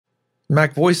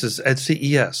MacVoices at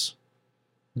CES.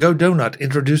 GoDonut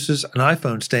introduces an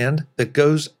iPhone stand that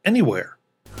goes anywhere.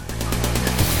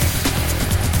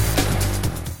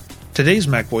 Today's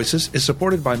MacVoices is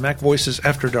supported by MacVoices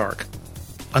After Dark.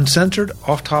 Uncensored,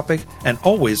 off-topic, and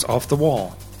always off the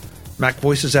wall.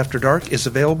 MacVoices After Dark is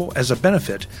available as a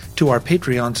benefit to our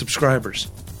Patreon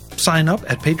subscribers. Sign up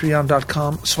at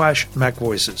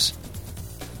patreon.com/MacVoices.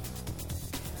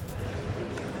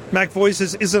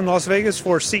 MacVoices is in Las Vegas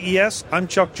for CES. I'm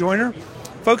Chuck Joyner.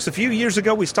 Folks, a few years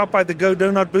ago we stopped by the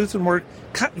GoDonut booth and were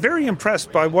very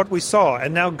impressed by what we saw.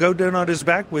 And now GoDonut is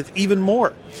back with even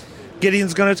more.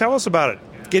 Gideon's going to tell us about it.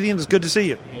 Gideon, it's good to see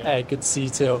you. Hey, good to see you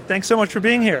too. Thanks so much for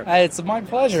being here. Hey, it's my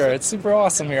pleasure. It's super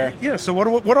awesome here. Yeah, so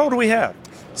what all do we have?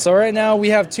 So right now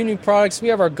we have two new products. We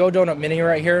have our GoDonut Mini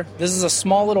right here. This is a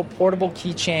small little portable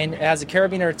keychain. It has a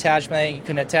carabiner attachment that you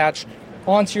can attach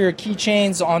onto your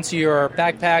keychains, onto your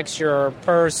backpacks, your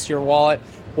purse, your wallet,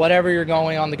 whatever you're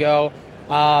going on the go.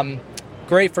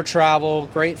 Great for travel,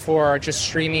 great for just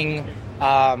streaming.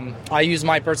 I use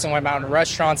my person when I'm out in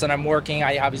restaurants and I'm working.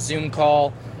 I have a Zoom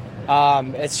call.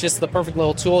 It's just the perfect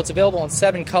little tool. It's available in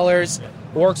 7 colors.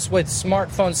 Works with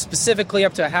smartphones specifically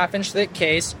up to a 1/2-inch thick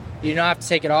case. You don't have to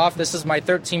take it off. This is my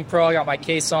 13 Pro. I got my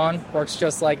case on. Works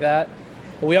just like that.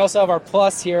 But we also have our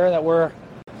Plus here that we're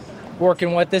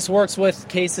working with. This works with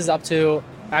cases up to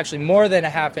actually more than a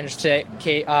 1/2-inch thick.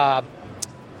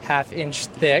 1/2-inch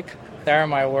thick. There are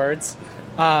my words.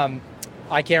 I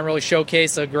can't really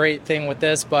showcase a great thing with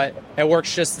this, but it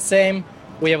works just the same.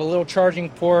 We have a little charging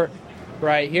port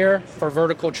right here for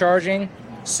vertical charging.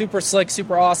 Super slick,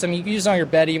 super awesome. You can use it on your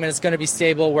bed even. It's going to be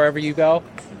stable wherever you go.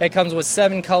 It comes with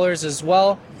 7 colors as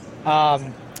well.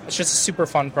 It's just a super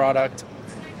fun product.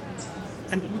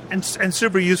 And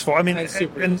super useful. I mean,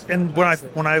 and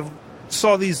when I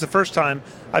saw these the first time,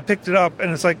 I picked it up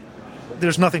and it's like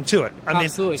there's nothing to it. I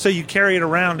Absolutely. mean, so you carry it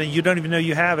around and you don't even know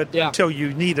you have it until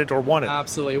you need it or want it.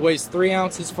 Absolutely. It weighs 3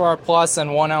 ounces for our Plus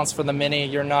and 1 ounce for the Mini.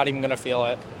 You're not even going to feel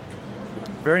it.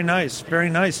 Very nice, very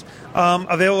nice.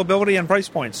 Availability and price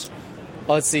points.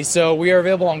 Let's see. So we are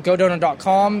available on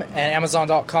GoDonut.com and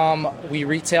Amazon.com. We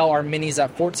retail our Minis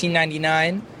at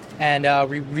 $14.99, and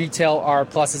we retail our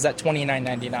Pluses at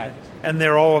 $29.99. And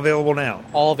they're all available now?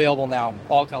 All available now.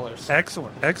 All colors.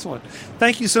 Excellent, excellent.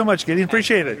 Thank you so much, Gideon.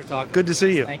 Appreciate it. Good to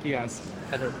see you. Thank you, guys.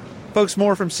 Folks,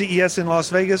 more from CES in Las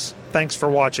Vegas. Thanks for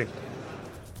watching.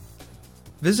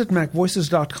 Visit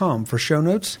MacVoices.com for show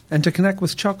notes and to connect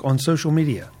with Chuck on social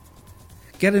media.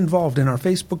 Get involved in our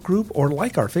Facebook group or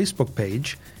like our Facebook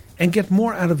page, and get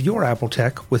more out of your Apple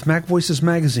tech with MacVoices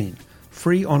Magazine,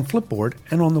 free on Flipboard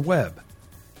and on the web.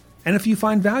 And if you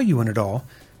find value in it all,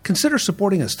 consider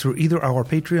supporting us through either our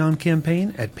Patreon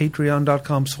campaign at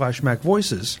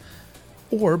patreon.com/MacVoices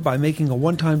or by making a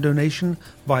one-time donation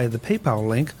via the PayPal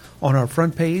link on our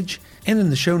front page and in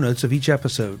the show notes of each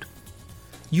episode.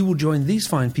 You will join these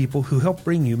fine people who help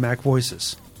bring you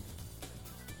MacVoices.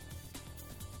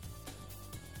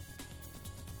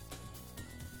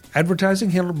 Advertising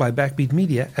handled by Backbeat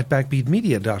Media at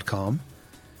backbeatmedia.com.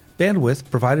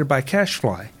 Bandwidth provided by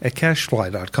CashFly at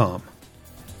cashfly.com.